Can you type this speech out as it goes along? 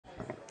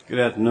Good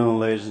afternoon,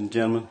 ladies and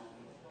gentlemen.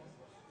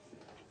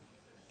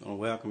 I want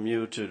to welcome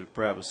you to the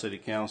Prattville City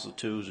Council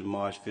Tuesday,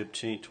 March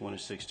 15,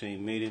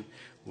 2016 meeting.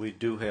 We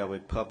do have a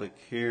public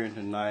hearing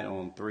tonight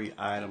on 3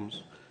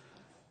 items.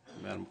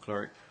 Madam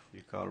Clerk, will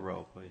you call the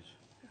roll, please?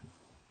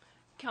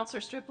 Councilor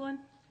Striplin?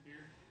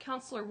 Here.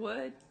 Councilor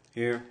Wood?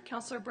 Here.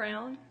 Councilor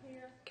Brown?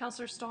 Here.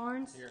 Councilor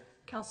Starnes? Here.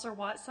 Councilor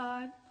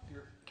Whiteside?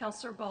 Here.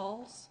 Councilor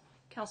Bowles?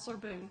 Councilor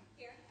Boone?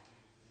 Here.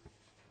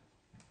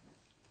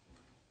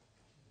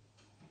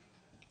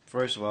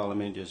 First of all, let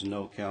me just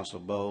note Councilor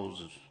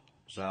Bowles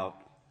is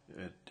out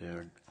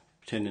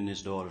attending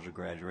his daughter's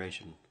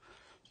graduation,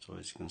 so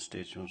his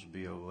constituents will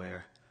be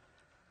aware.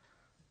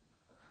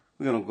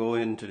 We're going to go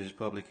into this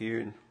public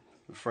hearing.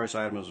 The first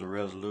item is a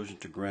resolution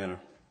to grant a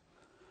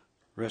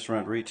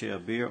restaurant retail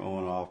beer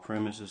on off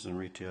premises and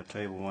retail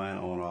table wine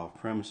on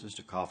off premises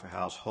to Coffee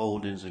House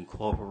Holdings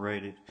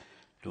Incorporated,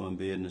 doing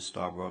business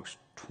Starbucks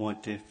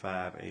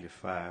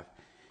 2585.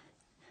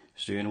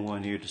 Is there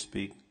anyone here to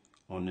speak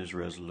on this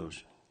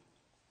resolution?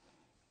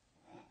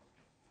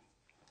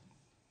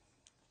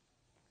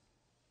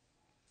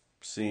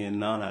 Seeing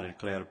none, I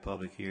declare the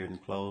public hearing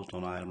closed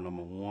on item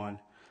number 1.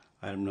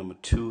 Item number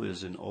 2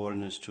 is an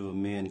ordinance to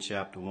amend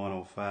Chapter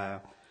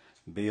 105,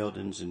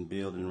 Buildings and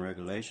Building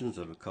Regulations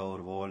of the Code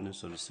of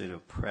Ordinance of the City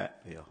of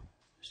Prattville.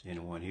 Is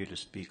anyone here to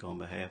speak on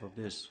behalf of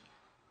this?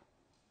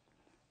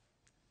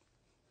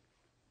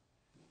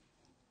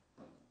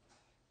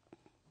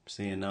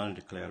 Seeing none, I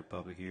declare the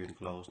public hearing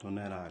closed on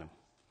that item.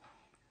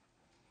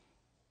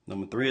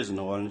 Number 3 is an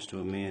ordinance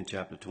to amend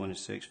Chapter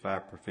 26,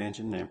 Fire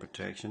Prevention and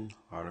Protection,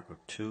 Article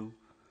 2,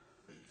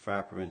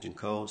 Fire Prevention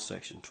Code,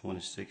 Section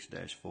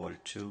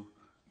 26-42,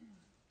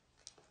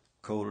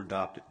 Code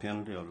Adopted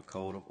Penalty of the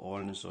Code of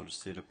Ordinance of the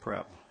City of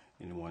Prattville.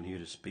 Anyone here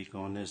to speak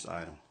on this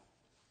item?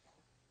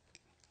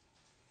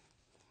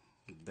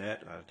 With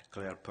that, I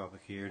declare the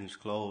public hearing is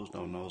closed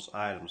on those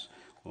items.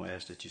 I'm going to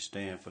ask that you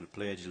stand for the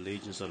Pledge of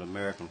Allegiance of the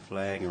American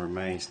flag and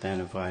remain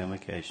standing for our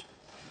invocation.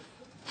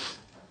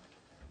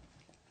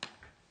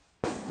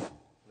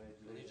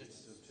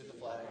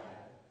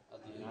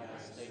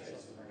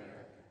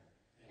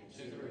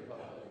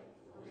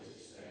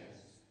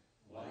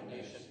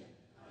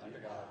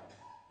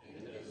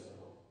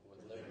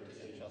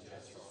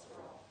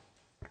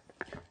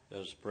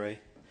 Let us pray.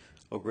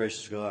 Oh,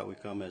 gracious God, we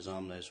come as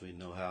humbly as we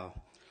know how.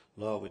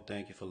 Lord, we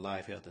thank you for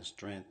life, health, and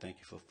strength. Thank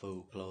you for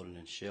food, clothing,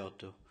 and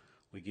shelter.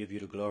 We give you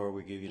the glory,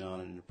 we give you the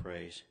honor and the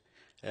praise.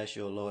 Ask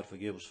you, Lord,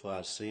 forgive us for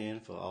our sin,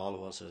 for all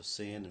of us have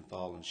sinned and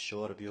fallen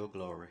short of your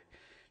glory.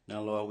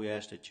 Now, Lord, we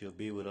ask that you'll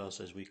be with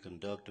us as we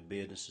conduct the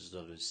businesses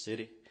of the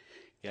city.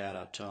 Guide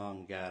our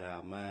tongue, guide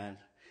our mind.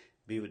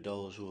 Be with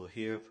those who are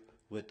here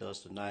with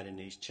us tonight in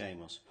these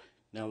chambers.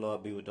 Now,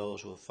 Lord, be with those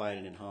who are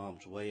fighting in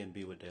harm's way and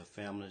be with their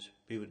families.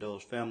 Be with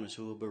those families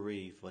who are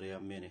bereaved, for there are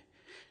many.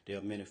 There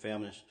are many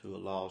families who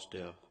have lost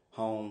their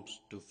homes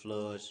through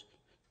floods,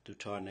 through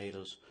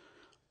tornadoes,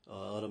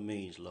 or other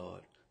means,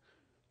 Lord.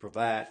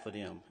 Provide for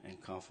them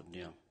and comfort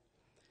them.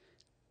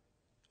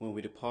 When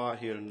we depart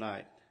here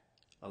tonight,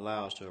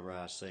 allow us to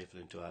arrive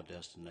safely into our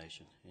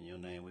destination. In your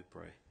name we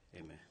pray.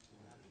 Amen.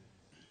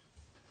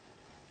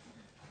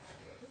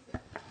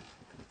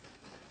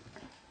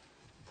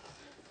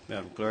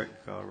 Madam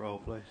Clerk, call the roll,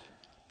 please.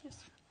 Yes,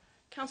 sir.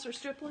 Councilor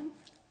Striplin?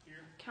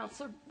 Here.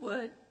 Councilor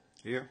Wood?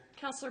 Here.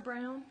 Councilor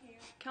Brown? Here.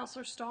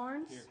 Councilor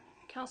Starnes? Here.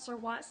 Councilor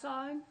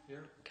Whiteside?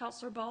 Here.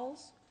 Councilor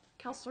Bowles?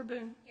 Councilor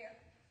Boone? Here.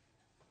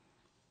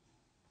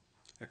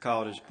 I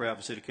call this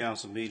Prattville City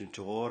Council meeting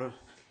to order.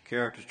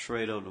 Character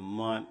trait of the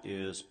month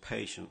is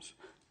patience,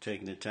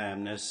 taking the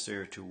time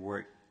necessary to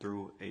work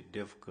through a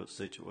difficult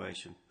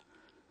situation.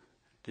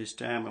 This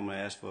time I'm going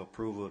to ask for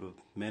approval of the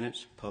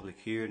minutes, public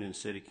hearing, and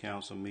City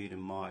Council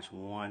meeting March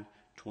 1,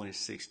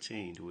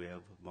 2016. Do we have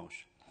a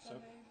motion? So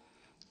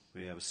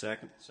we have a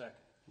second? Second.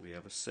 We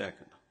have a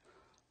second.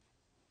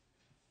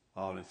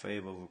 All in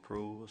favor of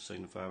approval,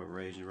 signify by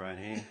raising your right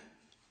hand.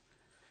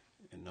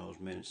 And those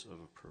minutes of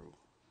approval.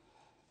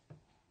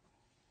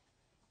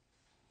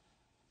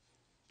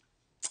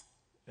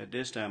 At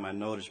this time, I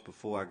noticed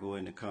before I go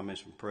into comments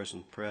from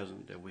persons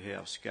present that we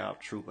have Scout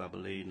Troop, I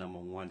believe, number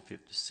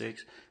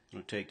 156. I'm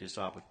going to take this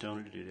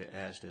opportunity to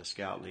ask their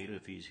Scout leader,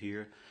 if he's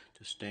here,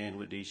 to stand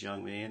with these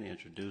young men,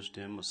 introduce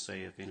them, or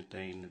say if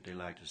anything that they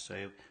like to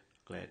say.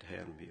 Glad to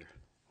have them here.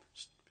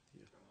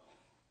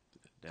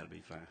 That'll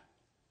be fine.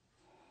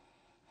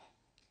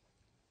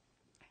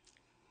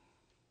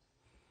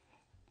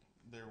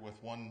 They're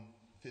with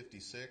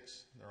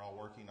 156. They're all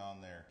working on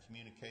their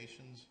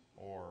communications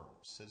or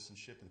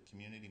citizenship and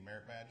community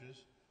merit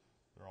badges.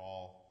 They're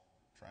all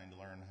trying to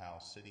learn how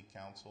city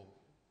council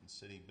and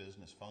city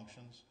business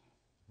functions.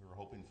 We were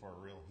hoping for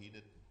a real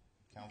heated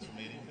council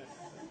meeting.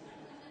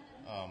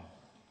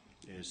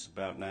 It's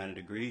about 90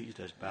 degrees.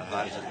 That's about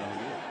hot as it's going to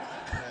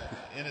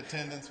get. In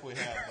attendance, we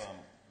have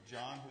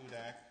John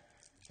Hudak,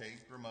 Kate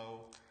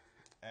Grimeau,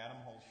 Adam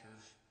Holscher,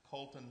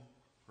 Colton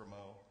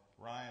Grimeau,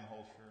 Ryan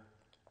Holscher,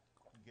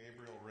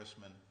 Gabriel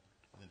Rissman,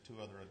 and then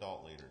 2 other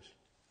adult leaders.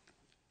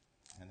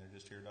 and they're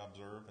just here to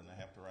observe, and they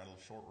have to write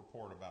a short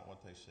report about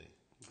what they see.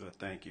 Good,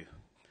 thank you.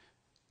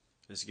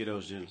 Let's give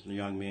those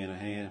young men a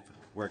hand for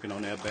working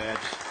on their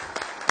badges.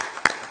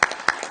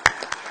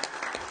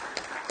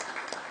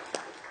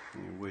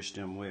 We wish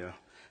them well.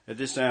 At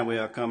this time, we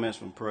have comments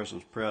from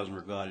persons present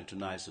regarding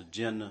tonight's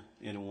agenda.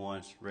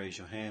 Anyone, raise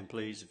your hand,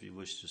 please, if you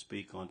wish to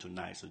speak on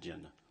tonight's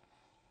agenda.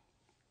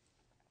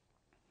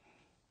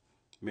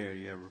 Mayor, do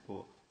you have a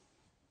report?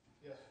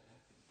 Yes,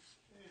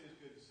 it is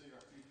good to see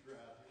our future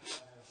out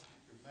here. I have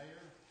future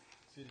mayor,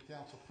 city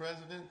council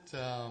president,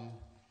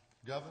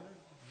 governor,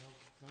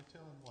 no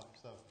telling what.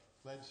 So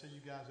glad to see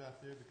you guys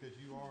out there because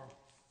you are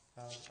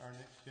our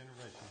next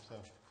generation. So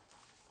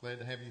glad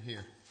to have you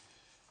here.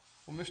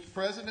 Well, Mr.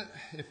 President,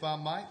 if I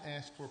might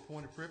ask for a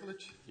point of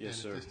privilege. Yes,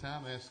 sir. And at this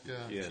time, ask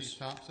Yes. Chief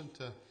Thompson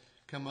to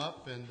come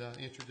up and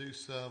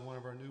introduce one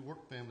of our new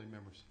work family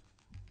members.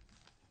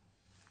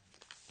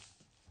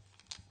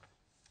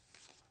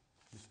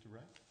 Mr.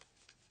 Ray.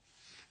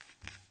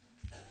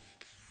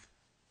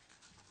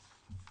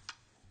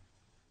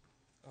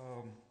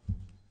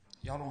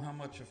 Y'all don't know how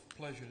much of a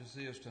pleasure this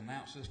is to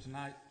announce this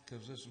tonight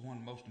because this is one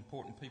of the most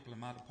important people in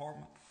my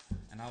department,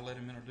 and I'll let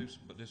him introduce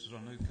him. But this is our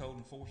new code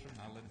enforcer,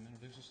 and I'll let him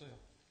introduce himself.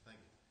 Thank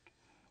you.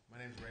 My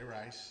name is Ray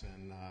Rice,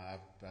 and I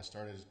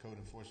started as a code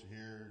enforcer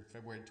here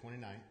February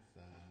 29th.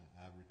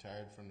 I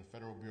retired from the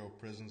Federal Bureau of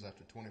Prisons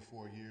after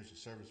 24 years of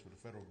service with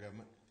the federal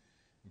government.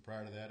 And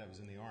prior to that, I was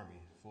in the Army,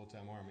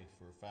 full-time Army,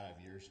 for 5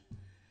 years.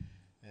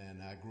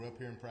 And I grew up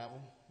here in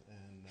Prattville,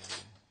 and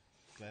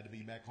glad to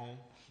be back home.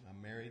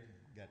 I'm married,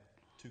 got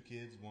 2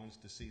 kids. One's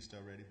deceased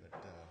already, but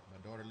my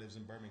daughter lives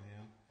in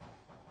Birmingham.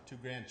 2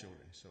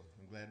 grandchildren, so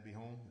I'm glad to be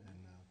home and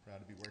proud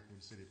to be working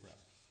with the city of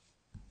Prattville.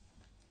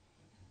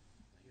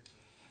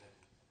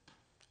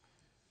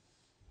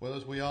 Well,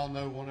 as we all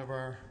know, one of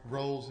our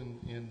roles in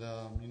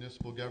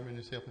municipal government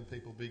is helping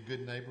people be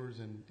good neighbors,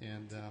 and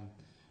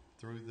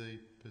through the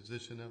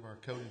position of our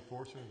code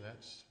enforcer,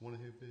 that's one of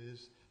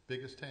his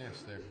biggest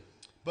tasks there.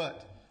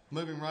 But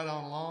moving right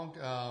on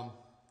along,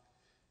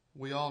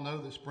 we all know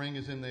that spring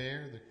is in the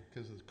air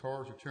because the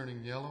cars are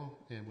turning yellow,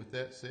 and with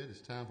that said, it's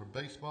time for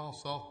baseball,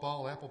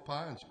 softball, apple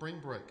pie, and spring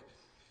break.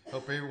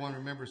 Hope everyone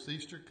remembers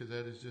Easter because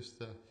that is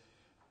just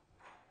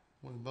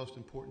one of the most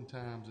important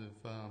times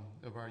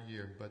of our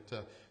year. But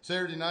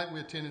Saturday night we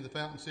attended the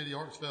Fountain City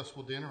Arts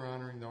Festival dinner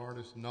honoring the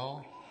artist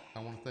Null.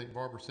 I want to thank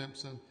Barbara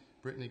Simpson,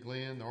 Brittany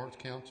Glenn, the Arts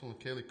Council, and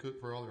Kelly Cook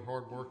for all their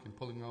hard work in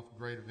pulling off a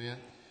great event.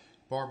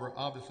 Barbara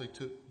obviously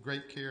took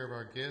great care of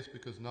our guests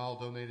because Null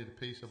donated a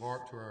piece of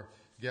art to our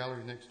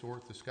gallery next door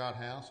at the Scott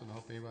House, and I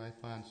hope everybody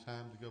finds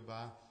time to go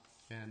by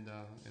and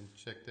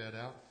check that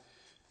out.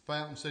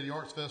 Fountain City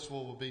Arts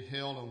Festival will be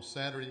held on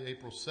Saturday,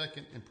 April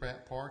 2nd in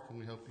Pratt Park, and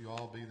we hope you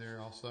all be there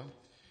also.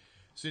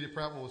 City of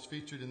Prattville was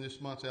featured in this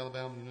month's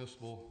Alabama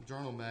Municipal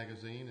Journal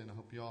magazine, and I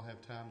hope you all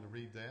have time to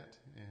read that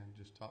and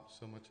just talk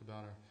so much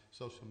about our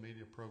social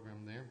media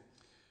program there.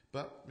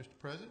 But, Mr.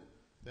 President,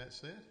 that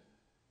said,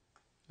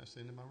 that's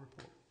the end of my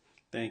report.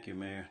 Thank you,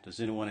 Mayor. Does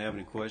anyone have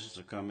any questions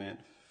or comment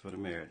for the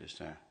mayor at this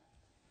time?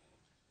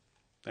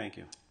 Thank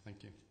you.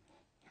 Thank you.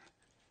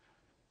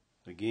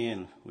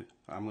 Again,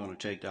 I'm going to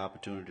take the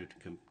opportunity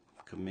to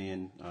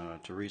commend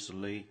Teresa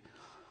Lee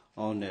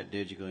on that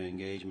digital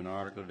engagement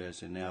article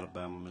that's in the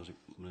Alabama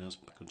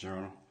Municipal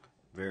Journal.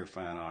 Very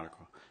fine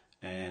article.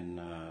 And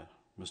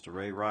Mr.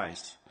 Ray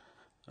Rice,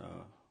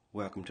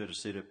 welcome to the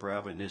city of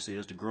Prattville, and this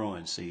is the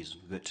growing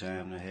season. Good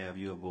time to have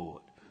you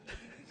aboard.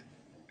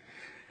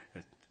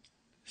 At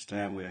this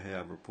time we'll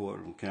have a report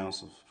from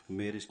council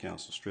committees.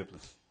 Councilor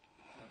Strickland.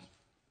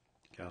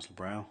 Councilor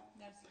Brown?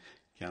 No, sir.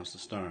 Councilor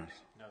Stearns?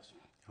 No, sir.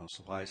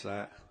 Councilor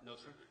Whiteside? No,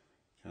 sir.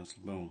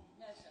 Councilor Boone?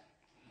 No, sir.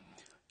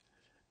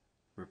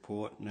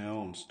 Report now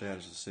on the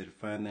status of the city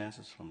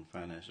finances from the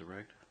finance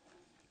director.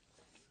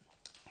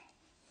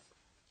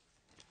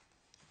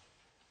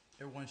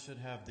 Everyone should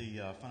have the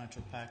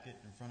financial packet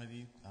in front of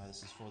you.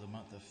 This is for the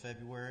month of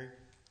February.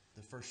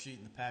 The first sheet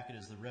in the packet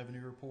is the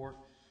revenue report,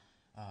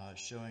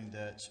 showing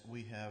that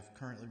we have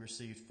currently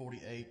received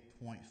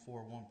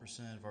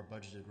 48.41% of our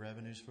budgeted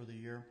revenues for the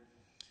year.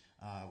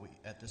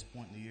 At this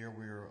point in the year,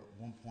 we're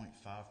 1.5%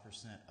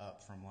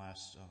 up from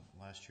last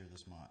year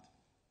this month.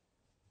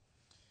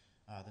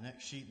 The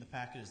next sheet in the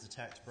packet is the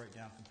tax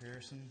breakdown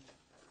comparison,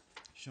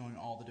 showing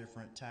all the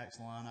different tax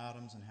line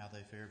items and how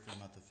they fared for the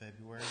month of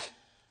February.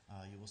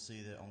 You will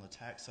see that on the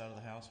tax side of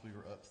the house, we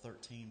were up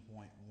 13.15%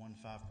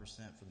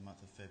 for the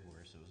month of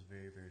February, so it was a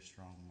very, very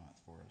strong month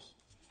for us.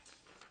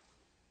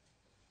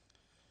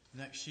 The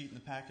next sheet in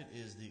the packet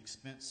is the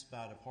expense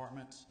by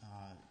department.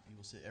 You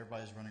will see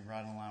everybody's running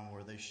right in line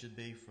where they should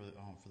be for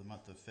the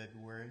month of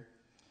February.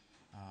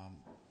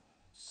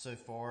 So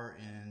far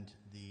in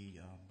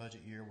the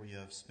budget year, we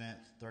have spent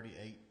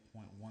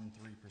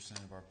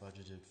 38.13% of our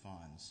budgeted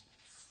funds.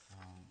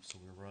 So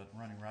we're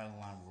running right in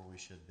line where we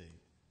should be.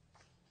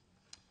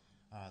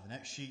 The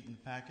next sheet in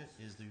the packet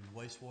is the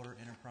wastewater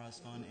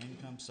enterprise fund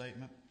income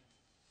statement.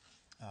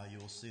 You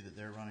will see that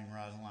they're running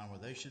right in line where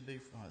they should be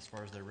as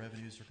far as their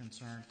revenues are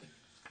concerned,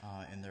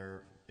 and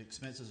their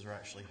expenses are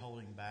actually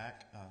holding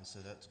back, so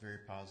that's very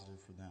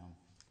positive for them.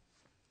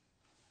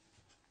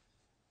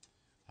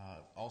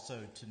 Also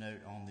to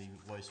note on the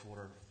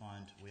wastewater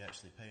fund, we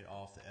actually paid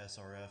off the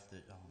SRF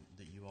that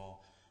you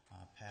all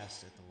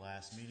passed at the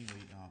last meeting.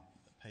 We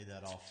paid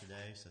that off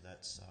today, so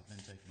that's been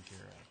taken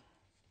care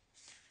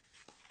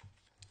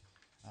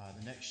of.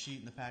 The next sheet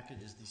in the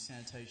packet is the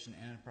Sanitation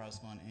Enterprise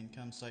Fund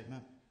income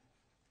statement.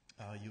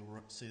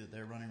 You'll see that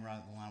they're running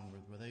right in line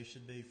with where they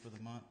should be for the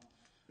month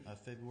of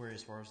February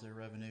as far as their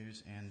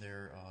revenues, and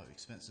their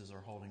expenses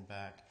are holding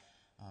back.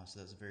 So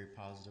that's very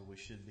positive. We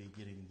should be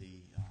getting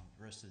the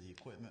rest of the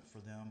equipment for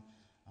them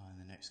in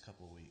the next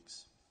couple of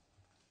weeks.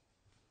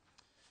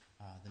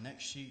 The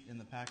next sheet in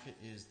the packet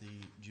is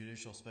the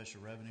Judicial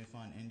Special Revenue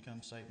Fund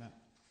income statement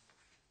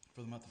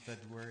for the month of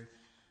February.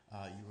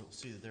 You will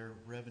see that their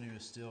revenue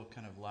is still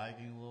kind of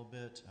lagging a little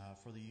bit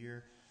for the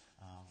year.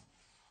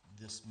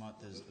 This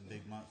month is a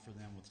big month for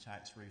them with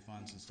tax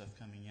refunds and stuff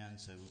coming in,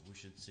 so we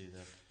should see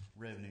the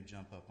revenue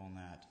jump up on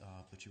that.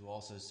 But you will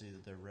also see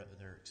that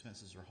their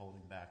expenses are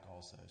holding back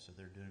also, so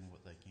they're doing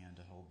what they can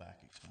to hold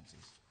back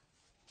expenses.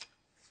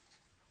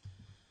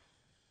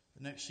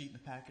 The next sheet in the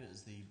packet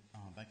is the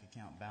bank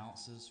account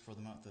balances for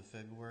the month of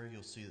February.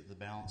 You'll see that the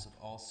balance of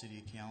all city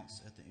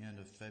accounts at the end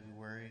of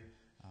February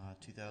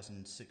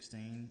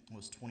 2016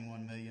 was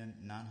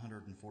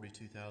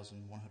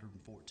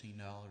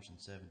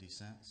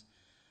 $21,942,114.70.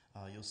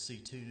 You'll see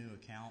two new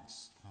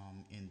accounts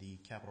in the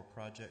Capital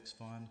Projects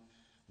Fund.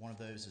 One of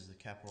those is the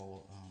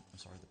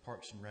the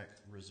Parks and Rec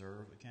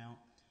Reserve account.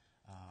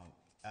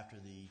 After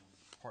the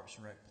Parks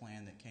and Rec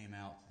plan that came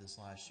out this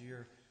last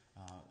year,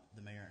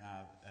 the mayor and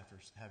I, after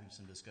having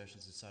some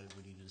discussions, decided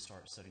we needed to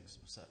start setting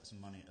some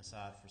money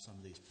aside for some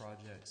of these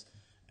projects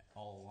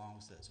all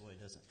along, so that's why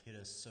it doesn't hit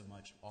us so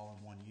much all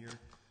in one year.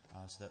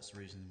 So that's the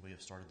reason we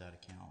have started that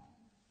account.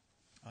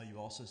 You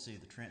also see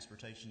the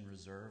Transportation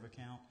Reserve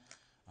account.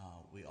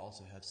 We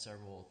also have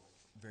several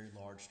very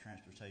large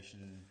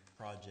transportation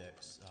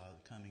projects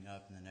coming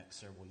up in the next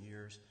several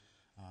years,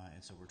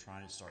 and so we're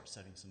trying to start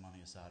setting some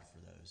money aside for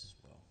those as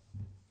well.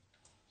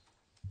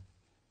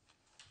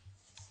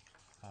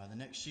 The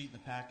next sheet in the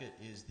packet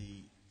is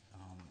the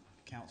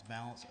accounts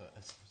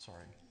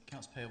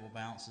payable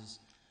balances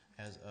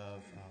as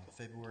of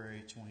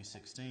February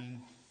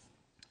 2016.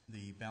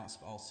 The balance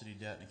of all city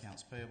debt and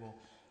accounts payable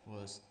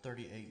was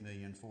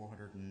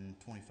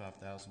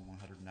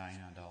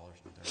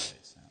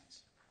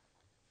 $38,425,199.38.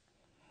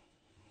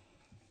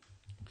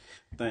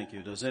 Thank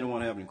you. Does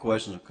anyone have any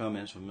questions or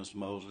comments for Mr.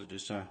 Mosley at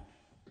this time?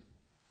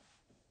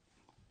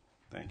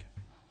 Thank you.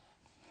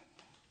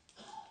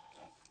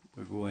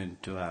 We'll go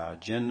into our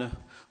agenda.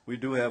 We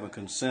do have a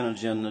consent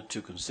agenda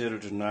to consider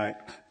tonight.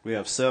 We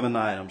have 7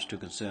 items to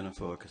consider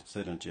for a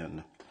consent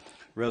agenda.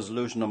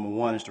 Resolution number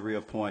 1 is to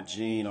reappoint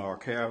Gene R.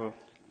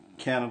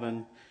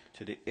 Canavan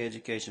to the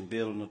Education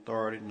Building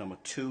Authority. Number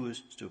 2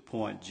 is to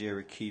appoint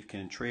Jerry Keith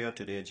Cantrell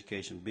to the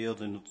Education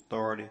Building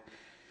Authority.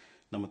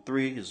 Number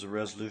 3 is a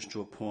resolution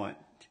to appoint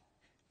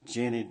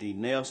Jenny D.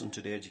 Nelson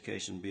to the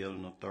Education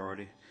Building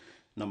Authority.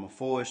 Number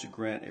 4 is to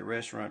grant a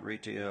restaurant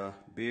retail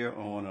beer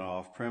on or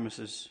off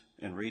premises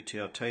and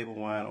retail table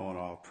wine on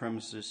or off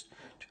premises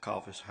to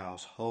Coffee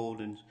House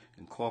Holdings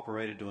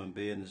Incorporated, doing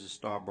business as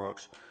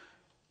Starbucks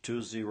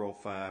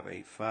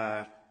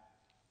 20585.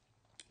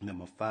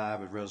 Number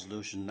 5 is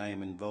resolution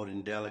naming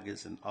voting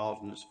delegates and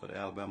alternates for the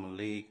Alabama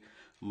League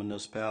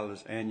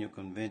Municipalities Annual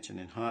Convention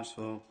in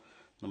Huntsville.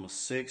 Number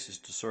 6 is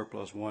to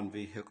surplus 1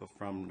 vehicle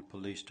from the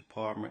police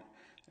department.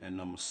 And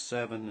number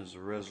 7 is a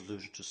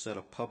resolution to set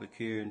a public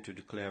hearing to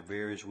declare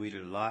various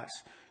weeded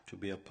lots to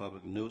be a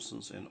public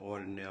nuisance and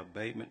order their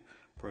abatement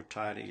per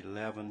Title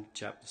 11,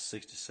 Chapter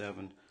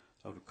 67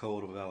 of the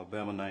Code of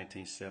Alabama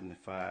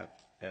 1975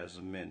 as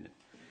amended.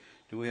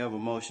 Do we have a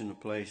motion to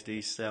place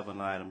these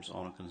 7 items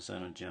on a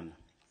consent agenda?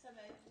 So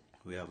moved.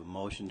 We have a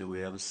motion. Do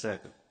we have a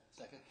second?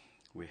 Second.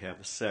 We have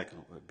a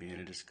second. Will be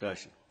any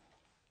discussion?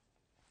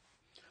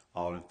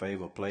 All in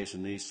favor of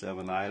placing these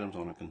 7 items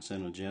on a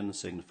consent agenda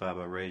signify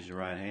by raising your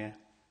right hand.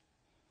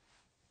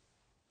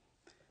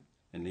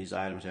 And these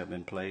items have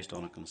been placed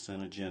on a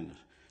consent agenda.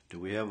 Do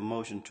we have a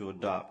motion to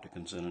adopt the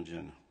consent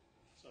agenda?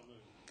 So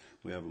moved.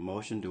 We have a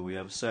motion. Do we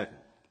have a second?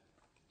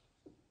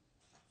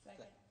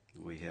 Second.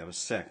 We have a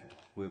second.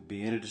 Will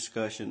be any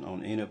discussion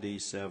on any of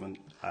these 7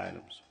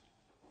 items?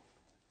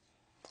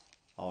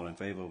 All in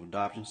favor of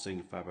adoption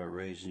signify by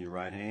raising your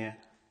right hand.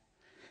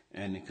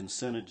 And the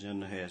consent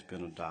agenda has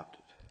been adopted.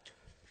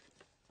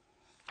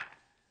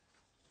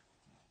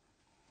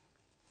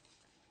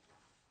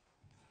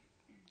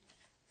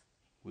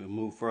 We'll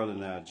move further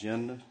in our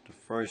agenda. The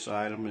first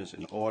item is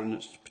an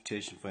ordinance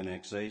petition for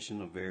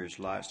annexation of various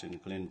lots in the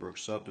Glenbrook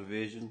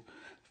subdivision,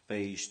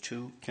 Phase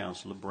 2.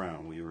 Councilor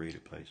Brown, will you read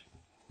it, please?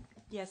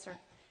 Yes, sir.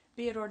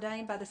 Be it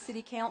ordained by the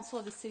City Council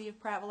of the City of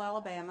Prattville,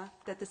 Alabama,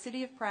 that the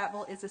City of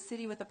Prattville is a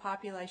city with a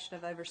population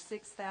of over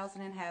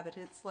 6,000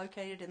 inhabitants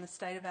located in the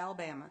state of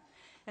Alabama,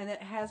 and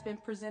that it has been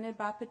presented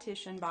by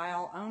petition by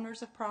all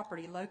owners of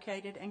property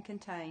located and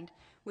contained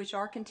which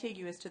are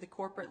contiguous to the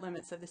corporate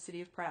limits of the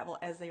City of Prattville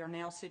as they are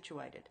now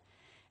situated.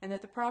 and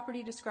that the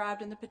property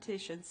described in the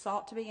petition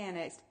sought to be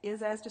annexed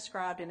is as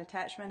described in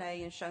Attachment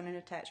A and shown in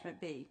Attachment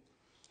B,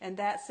 and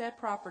that said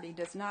property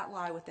does not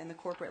lie within the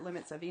corporate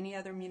limits of any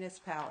other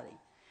municipality,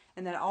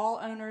 and that all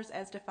owners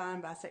as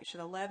defined by Section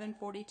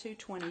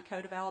 114220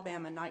 Code of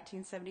Alabama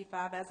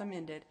 1975 as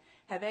amended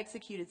have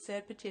executed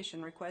said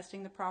petition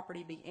requesting the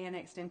property be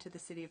annexed into the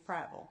City of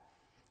Prattville,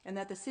 and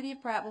that the City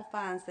of Prattville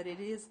finds that it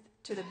is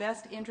to the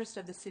best interest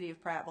of the City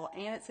of Prattville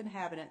and its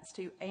inhabitants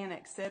to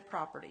annex said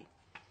property,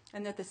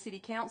 and that the City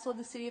Council of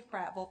the City of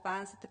Prattville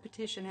finds that the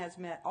petition has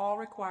met all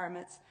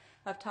requirements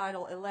of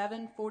Title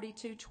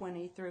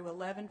 114220 through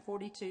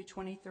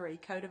 114223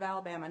 Code of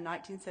Alabama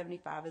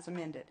 1975 as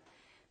amended.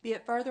 Be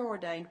it further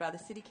ordained by the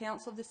City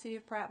Council of the City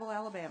of Prattville,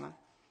 Alabama,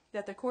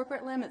 that the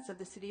corporate limits of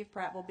the City of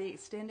Prattville be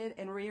extended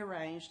and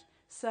rearranged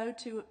so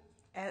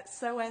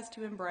as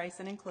to embrace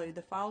and include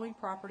the following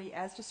property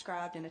as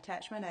described in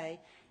Attachment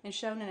A and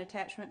shown in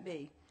Attachment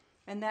B,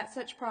 and that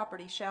such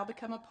property shall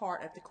become a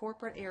part of the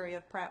corporate area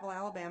of Prattville,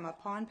 Alabama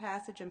upon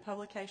passage and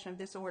publication of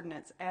this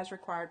ordinance as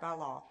required by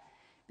law.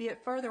 Be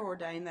it further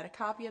ordained that a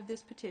copy of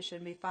this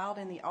petition be filed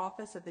in the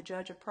office of the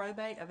Judge of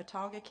Probate of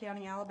Autauga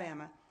County,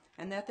 Alabama,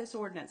 and that this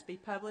ordinance be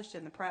published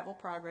in the Prattville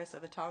Progress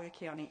of Autauga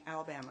County,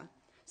 Alabama.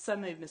 So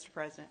moved, Mr.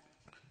 President.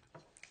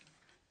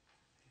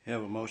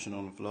 Have a motion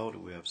on the floor. Do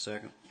we have a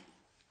second?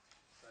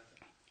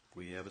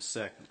 We have a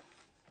second.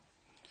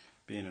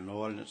 Being an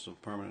ordinance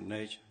of permanent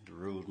nature, the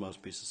rules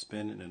must be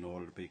suspended in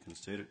order to be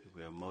considered. Do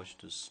we have a motion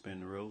to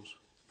suspend the rules?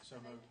 So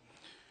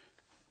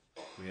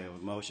moved. We have a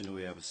motion. Do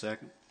we have a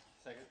second?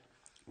 Second.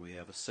 We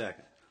have a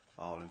second.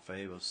 All in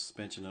favor of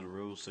suspension of the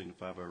rules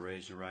signify by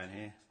raising your right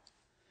hand.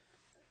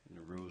 And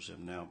the rules have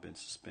now been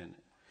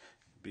suspended.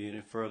 Be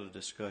any further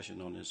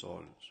discussion on this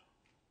ordinance?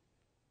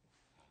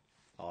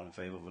 All in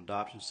favor of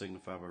adoption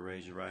signify by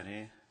raising your right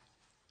hand.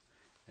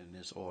 And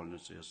this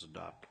ordinance is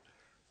adopted.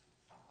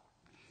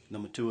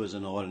 Number 2 is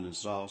an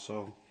ordinance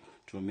also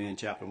to amend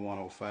Chapter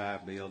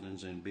 105,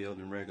 Buildings and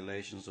Building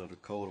Regulations of the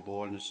Code of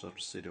Ordinance of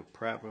the City of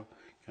Prattville.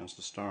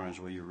 Councilor Starnes,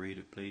 will you read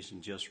it, please,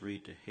 and just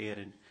read the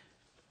heading?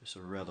 It's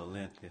a rather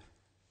lengthy.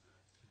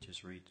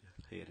 Just read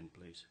the heading,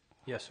 please.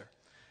 Yes, sir.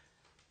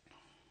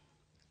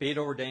 Be it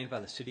ordained by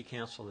the City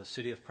Council of the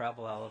City of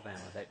Prattville, Alabama,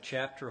 that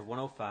Chapter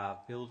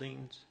 105,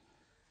 Buildings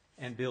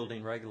and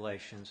Building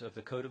Regulations of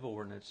the Code of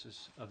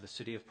Ordinances of the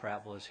City of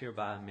Prattville is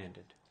hereby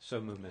amended. So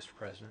moved, Mr.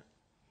 President.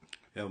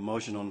 We have a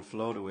motion on the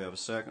floor. Do we have a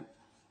second?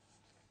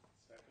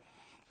 Second.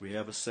 We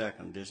have a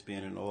second. This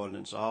being an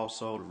ordinance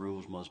also, the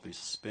rules must be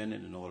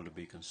suspended in order to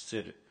be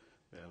considered.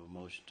 We have a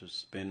motion to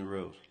suspend the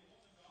rules.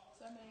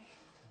 So moved.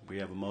 We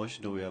have a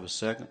motion. Do we have a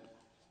second?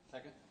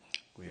 Second.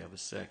 We have a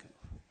second.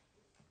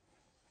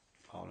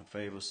 All in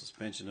favor of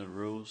suspension of the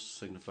rules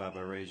signify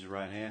by raising your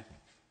right hand.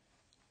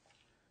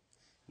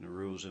 And the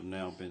rules have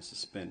now been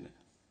suspended.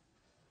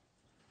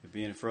 There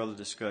be any further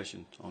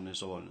discussion on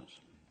this ordinance?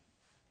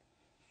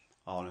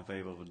 All in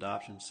favor of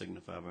adoption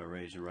signify by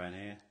raising your right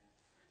hand.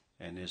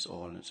 And this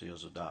ordinance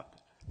is adopted.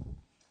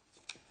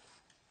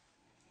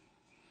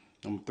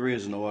 Number 3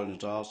 is an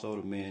ordinance also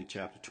to amend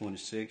Chapter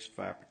 26,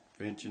 Fire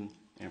Prevention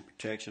and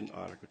Protection,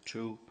 Article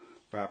 2,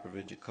 Fire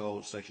Prevention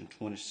Code, Section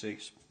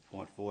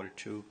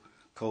 26.42,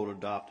 Code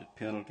Adopted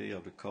Penalty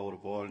of the Code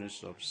of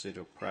Ordinance of the City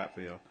of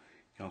Prattville.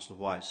 Councilor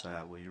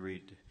Whiteside, will you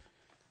read it?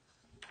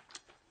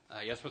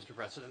 Yes, Mr.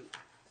 President.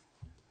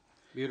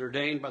 Be it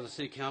ordained by the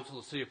City Council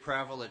of the City of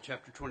Prattville that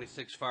Chapter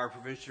 26, Fire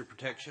Prevention and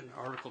Protection,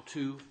 Article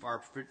 2, Fire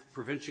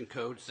Prevention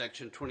Code,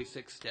 Section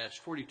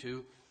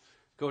 26-42,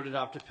 Code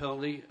Adopted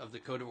Penalty of the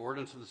Code of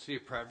Ordinance of the City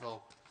of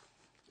Prattville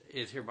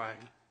is hereby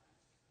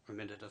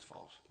amended as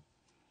follows.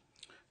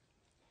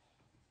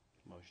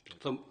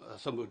 Motion.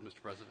 So moved,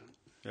 Mr. President.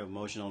 We have a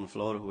motion on the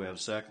floor. Do we have a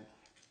second?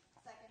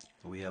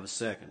 Second. We have a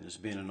second. This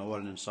being an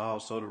ordinance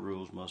also, the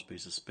rules must be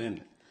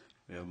suspended.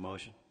 We have a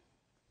motion.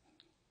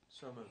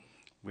 So moved.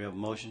 We have a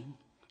motion.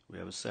 We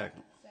have a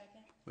second.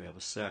 Second. We have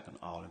a second.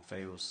 All in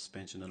favor of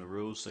suspension of the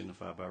rules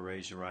signify by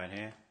raising your right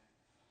hand.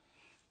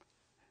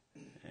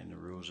 And the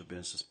rules have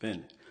been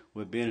suspended.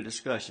 We'll be in a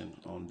discussion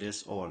on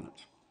this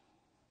ordinance.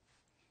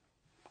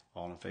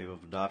 All in favor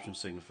of adoption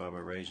signify by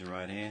raising your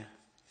right hand.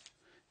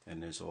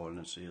 And this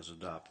ordinance is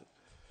adopted.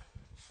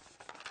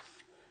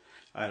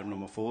 Item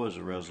number 4 is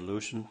a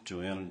resolution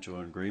to enter into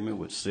an agreement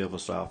with Silver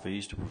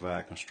Southeast to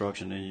provide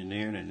construction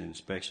engineering and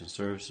inspection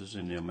services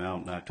in the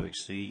amount not to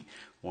exceed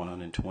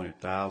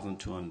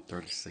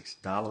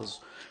 $120,236,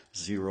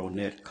 zero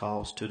net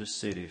cost to the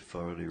city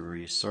for the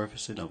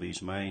resurfacing of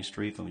East Main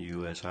Street from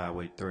U.S.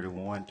 Highway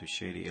 31 to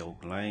Shady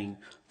Oak Lane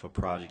for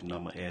project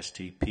number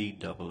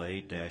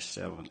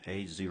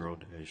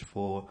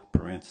STP-AA-780-4,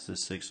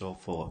 parenthesis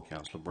 604.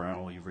 Councilor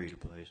Brown, will you read it,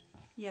 please?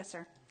 Yes,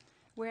 sir.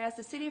 Whereas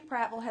the City of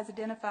Prattville has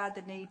identified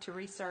the need to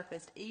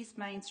resurface East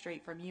Main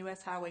Street from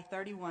U.S. Highway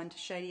 31 to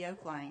Shady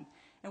Oak Lane,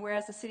 and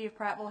whereas the City of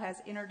Prattville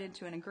has entered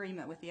into an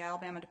agreement with the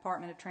Alabama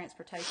Department of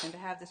Transportation to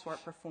have this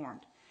work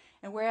performed,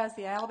 and whereas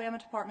the Alabama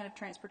Department of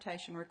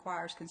Transportation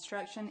requires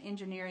construction,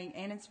 engineering,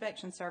 and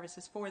inspection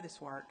services for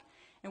this work,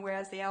 and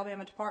whereas the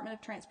Alabama Department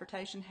of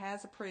Transportation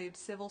has approved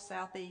Civil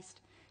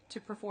Southeast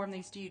to perform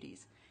these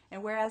duties.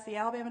 And whereas the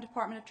Alabama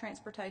Department of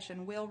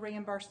Transportation will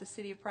reimburse the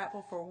City of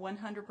Prattville for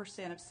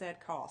 100% of said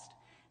cost.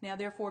 Now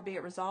therefore be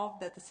it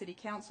resolved that the City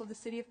Council of the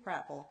City of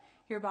Prattville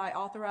hereby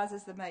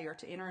authorizes the mayor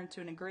to enter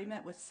into an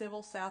agreement with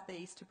Civil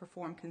Southeast to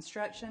perform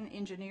construction,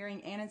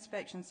 engineering, and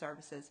inspection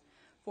services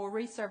for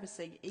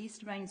resurfacing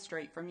East Main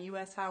Street from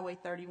U.S. Highway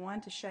 31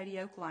 to Shady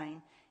Oak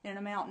Lane in an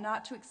amount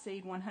not to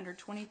exceed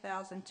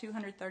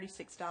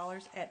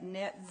 $120,236 at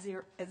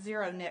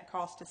zero net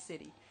cost to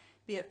city.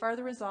 Be it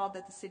further resolved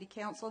that the City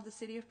Council of the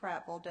City of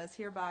Prattville does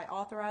hereby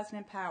authorize and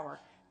empower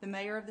the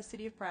mayor of the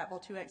City of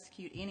Prattville to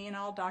execute any and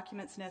all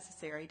documents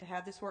necessary to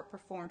have this work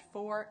performed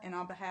for and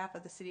on behalf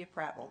of the City of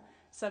Prattville.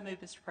 So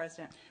moved, Mr.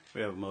 President.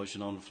 We have a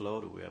motion on the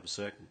floor. Do we have a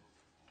second?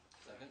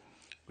 Second.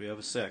 We have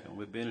a second.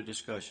 We've been in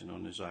discussion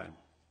on this item.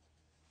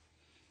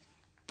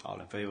 All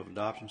in favor of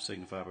adoption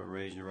signify by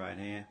raising your right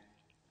hand.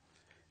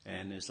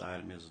 And this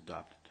item is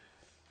adopted.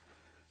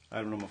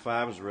 Item number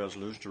 5 is a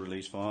resolution to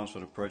release funds for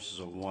the purchase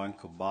of one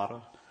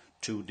Kubota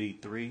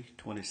 2D3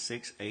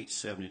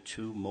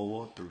 26H72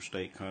 mower through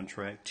state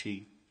contract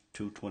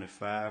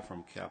T225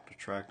 from Capital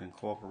Tractor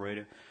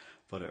Incorporated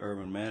for the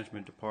Urban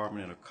Management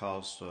Department at a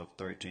cost of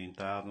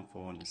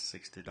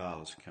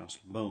 $13,460.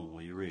 Councilor Boone,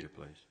 will you read it,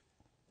 please?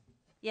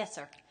 Yes,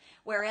 sir.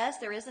 Whereas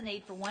there is a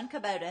need for one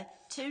Kubota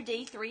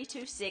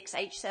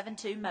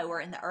 2D326H72 mower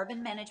in the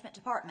Urban Management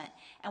Department,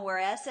 and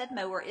whereas said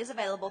mower is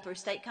available through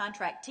state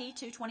contract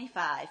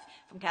T225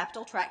 from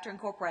Capital Tractor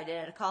Incorporated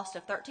at a cost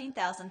of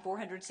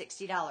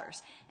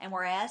 $13,460, and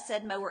whereas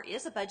said mower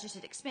is a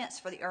budgeted expense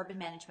for the Urban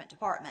Management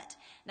Department.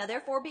 Now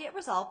therefore be it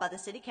resolved by the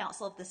City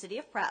Council of the City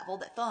of Prattville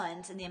that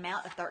funds in the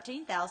amount of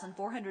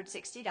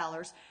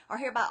 $13,460 are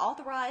hereby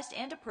authorized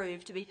and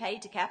approved to be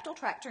paid to Capital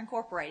Tractor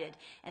Incorporated,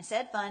 and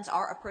said funds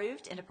are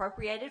approved and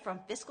appropriated from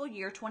fiscal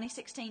year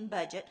 2016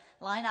 budget,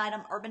 line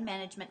item Urban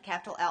Management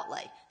Capital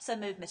Outlay. So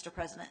moved, Mr.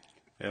 President.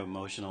 We have a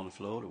motion on the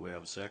floor. Do we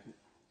have a second?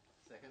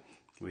 Second.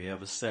 We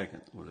have a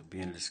second. Will there be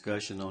any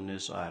discussion on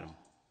this item?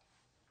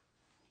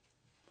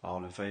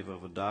 All in favor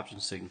of adoption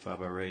signify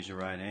by raising your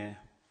right hand.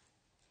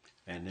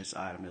 And this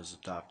item is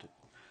adopted.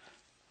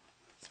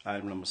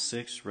 Item number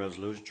 6,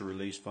 resolution to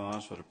release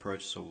funds for the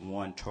purchase of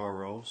one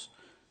Toros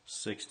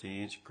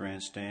 60-inch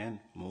grandstand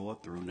mower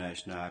through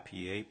National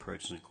IPA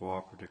Purchasing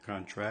Cooperative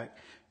Contract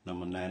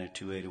number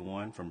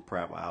 9281 from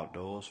Prattville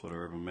Outdoors for the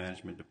Urban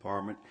Management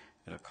Department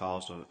at a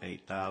cost of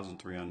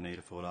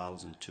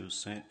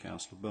 $8,384.02.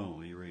 Councilor Boone,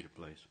 will you read it,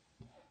 please?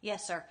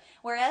 Yes, sir.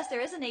 Whereas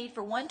there is a need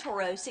for one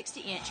Toro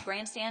 60-inch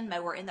grandstand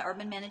mower in the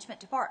Urban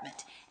Management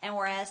Department, and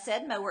whereas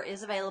said mower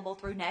is available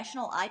through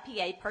National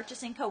IPA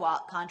Purchasing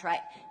Co-op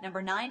Contract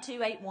number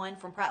 9281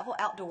 from Prattville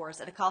Outdoors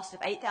at a cost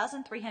of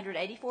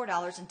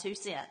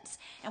 $8,384.02,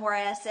 and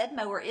whereas said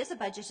mower is a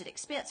budgeted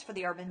expense for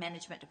the Urban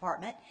Management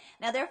Department,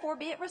 now therefore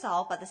be it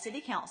resolved by the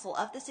City Council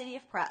of the City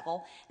of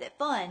Prattville that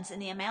funds in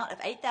the amount of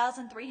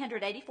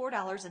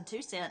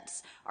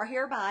 $8,384.02 are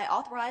hereby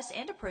authorized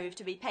and approved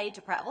to be paid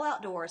to Prattville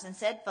Outdoors, and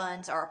said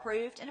funds are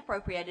approved and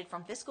appropriated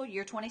from fiscal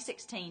year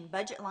 2016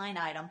 budget line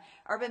item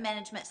Urban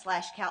Management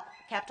 /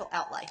 Capital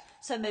Outlay.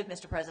 So moved,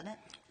 Mr. President.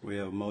 We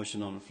have a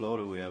motion on the floor.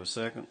 Do we have a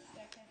second?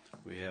 Second.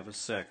 We have a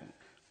second.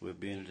 We'll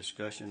be in a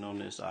discussion on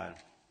this item.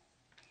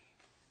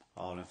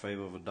 All in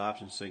favor of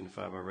adoption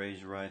signify by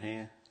raising your right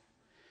hand.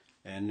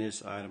 And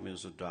this item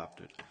is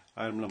adopted.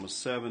 Item number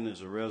 7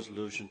 is a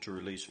resolution to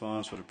release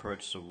funds for the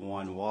purchase of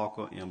one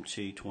Walker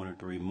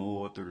MT23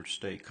 mower through the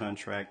state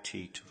contract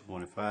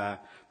T225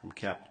 from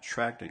Capital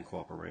Tractor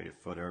Incorporated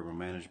for the Urban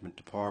Management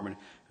Department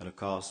at a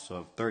cost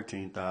of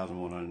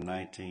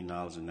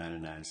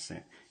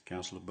 $13,119.99.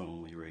 Councilor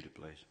Boone, will you read it,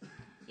 please?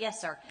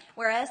 Yes, sir.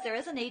 Whereas there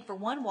is a need for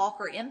one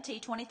Walker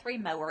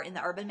MT23 mower in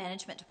the Urban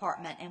Management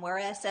Department, and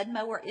whereas said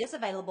mower is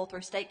available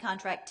through state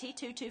contract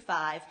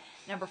T225,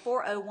 number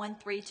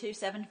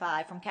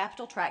 4013275 from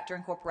Capital Tractor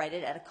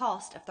Incorporated at a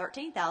cost of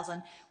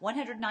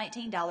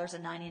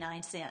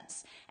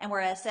 $13,119.99. And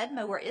whereas said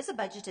mower is a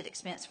budgeted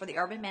expense for the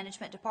Urban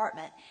Management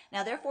Department,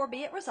 now therefore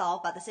be it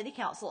resolved by the City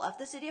Council of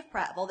the City of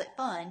Prattville that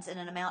funds in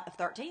an amount of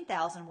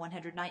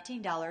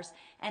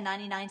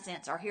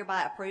 $13,119.99 are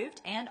hereby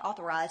approved and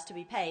authorized to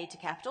be paid to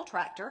Capital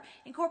Tractor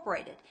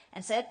Incorporated,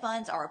 and said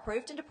funds are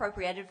approved and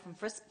appropriated from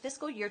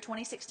fiscal year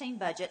 2016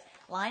 budget,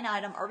 line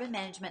item Urban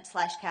Management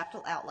 /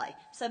 Capital Outlay.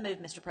 So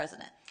moved, Mr.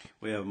 President.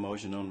 We have a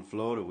motion on the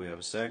floor. Do we have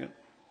a second?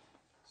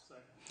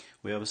 Second.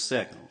 We have a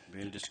second. Will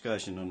be any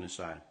discussion on this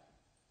item?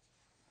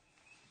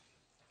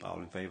 All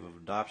in favor of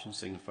adoption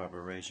signify by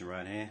raising your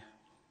right hand.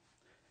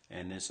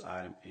 And this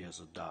item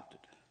is adopted.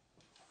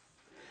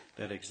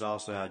 That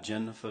exhausts our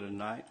agenda for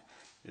tonight.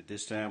 At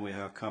this time, we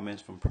have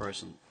comments from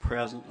person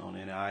present on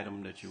any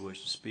item that you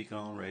wish to speak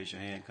on. Raise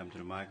your hand, come to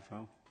the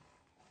microphone.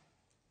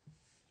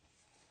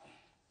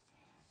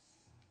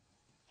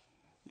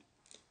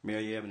 Mayor,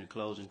 you have any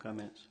closing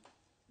comments?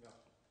 No.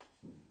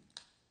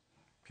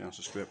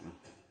 Councilor Strickland?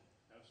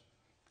 Yes.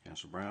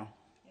 Councilor Brown?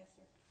 Yes,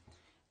 sir.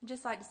 I'd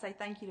just like to say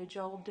thank you to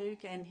Joel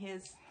Duke and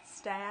his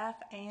staff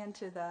and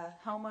to the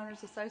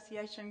Homeowners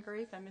Association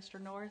group and Mr.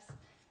 Norris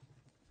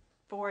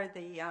for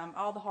the,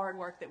 all the hard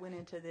work that went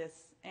into this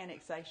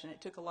annexation. It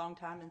took a long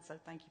time, and so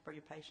thank you for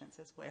your patience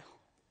as well.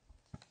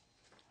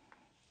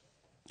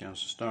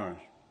 Councilor Starnes.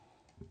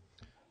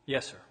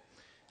 Yes, sir.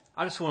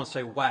 I just want to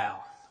say,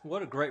 wow,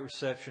 what a great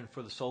reception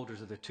for the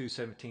soldiers of the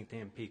 217th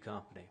MP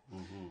Company.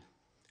 Mm-hmm.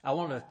 I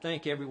want to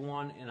thank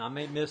everyone, and I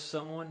may miss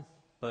someone,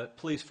 but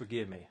please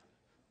forgive me.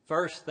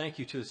 First, thank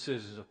you to the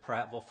citizens of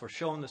Prattville for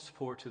showing the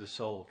support to the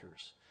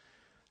soldiers.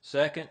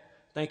 Second,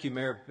 thank you,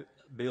 Mayor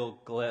Bill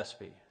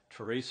Gillespie,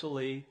 Teresa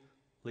Lee,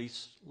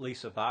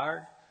 Lisa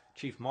Byard,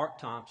 Chief Mark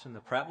Thompson, the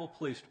Prattville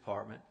Police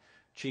Department,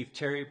 Chief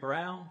Terry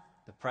Brown,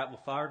 the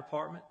Prattville Fire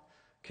Department,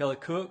 Kelly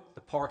Cook,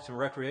 the Parks and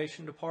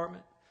Recreation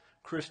Department,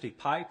 Christy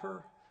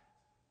Piper,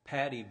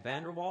 Patty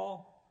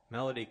Vanderwall,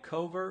 Melody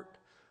Covert,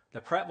 the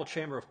Prattville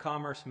Chamber of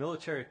Commerce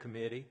Military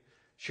Committee,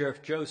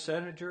 Sheriff Joe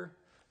Settinger,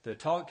 the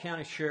Talbot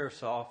County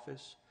Sheriff's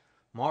Office,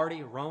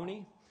 Marty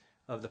Roney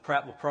of the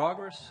Prattville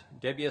Progress,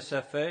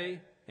 WSFA,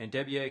 and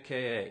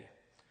WAKA.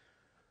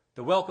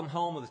 The welcome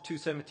home of the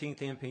 217th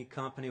MP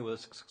Company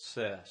was a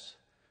success.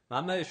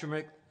 My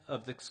measurement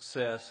of the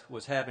success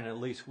was having at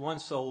least one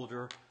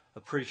soldier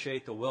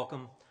appreciate the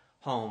welcome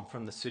home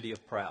from the city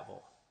of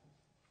Prattville.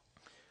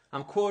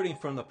 I'm quoting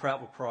from the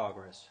Prattville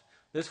Progress.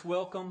 This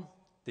welcome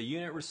the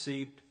unit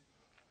received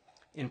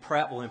in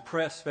Prattville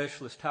impressed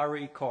Specialist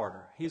Tyree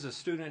Carter. He's a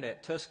student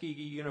at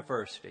Tuskegee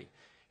University.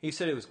 He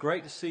said it was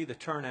great to see the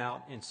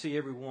turnout and see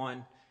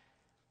everyone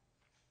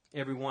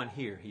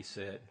here, he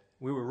said.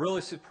 We were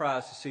really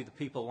surprised to see the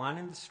people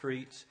lining the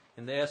streets,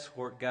 and the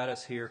escort got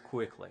us here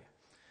quickly.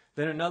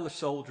 Then another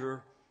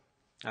soldier,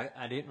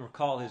 I didn't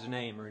recall his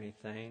name or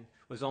anything,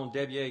 was on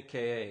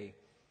WAKA,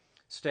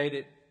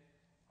 stated,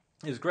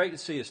 it was great to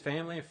see his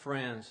family and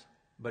friends,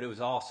 but it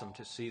was awesome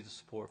to see the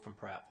support from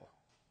Prattville.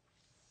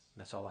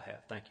 That's all I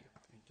have. Thank you.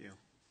 Thank you.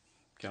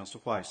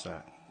 Councilor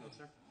Whiteside. No,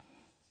 sir.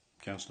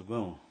 Councilor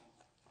Boone.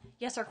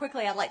 Yes, sir.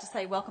 Quickly, I'd like to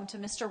say welcome to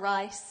Mr.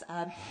 Rice.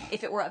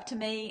 If it were up to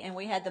me and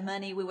we had the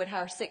money, we would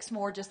hire 6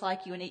 more just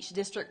like you, and each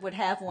district would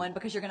have one,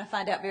 because you're going to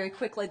find out very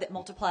quickly that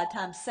multiplied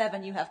times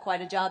 7, you have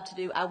quite a job to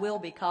do. I will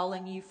be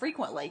calling you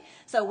frequently.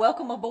 So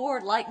welcome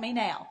aboard, like me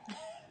now.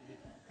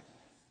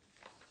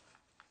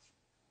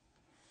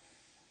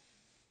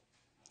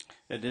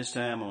 At this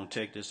time, I'm going to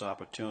take this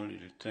opportunity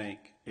to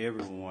thank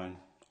everyone,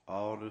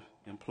 all the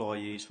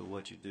employees for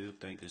what you do.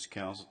 Thank this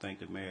council, thank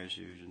the mayor as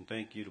usual, and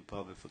thank you, the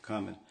public, for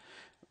coming.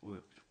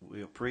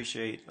 We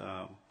appreciate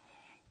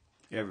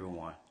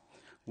everyone.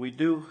 We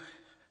do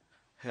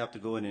have to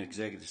go into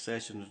executive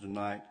session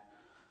tonight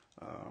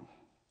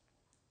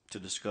to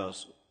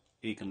discuss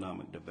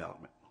economic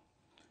development.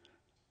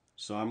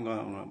 So I'm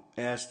going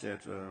to ask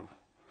that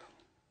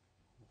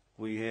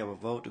we have a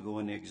vote to go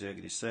into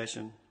executive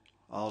session.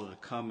 All of the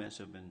comments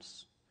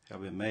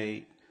have been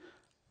made.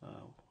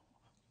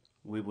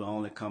 We will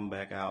only come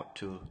back out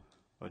to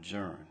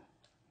adjourn.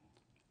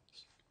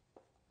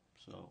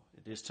 So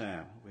at this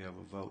time, we have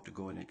a vote to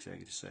go into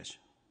executive session.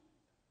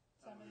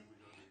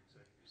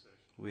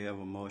 We have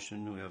a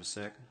motion. We have a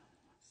second.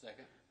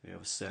 Second. We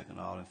have a second.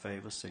 All in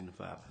favor,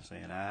 signify by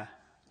saying aye.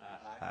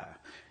 Aye. Aye.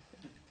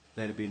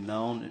 Let it be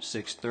known at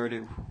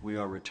 6:30 we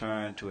are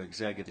returning to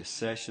executive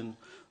session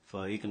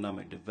for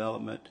economic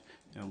development,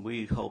 and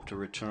we hope to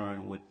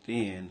return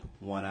within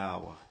 1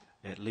 hour,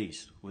 at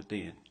least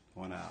within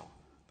 1 hour.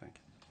 Thank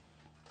you.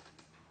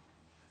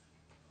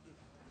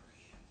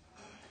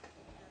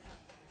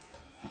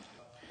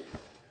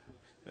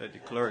 The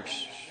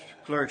clerks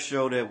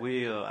show that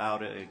we are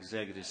out of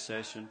executive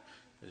session.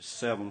 It's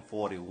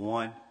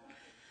 7:41.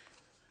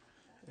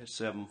 At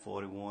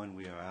 7:41,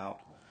 we are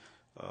out.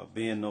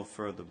 Being no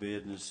further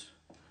business,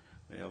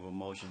 we have a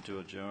motion to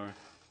adjourn.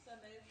 So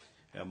moved.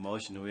 We have a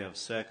motion. Do we have a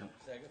second?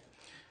 Second.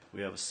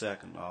 We have a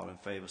second. All in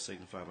favor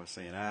signify by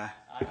saying aye.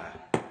 Aye.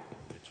 Aye.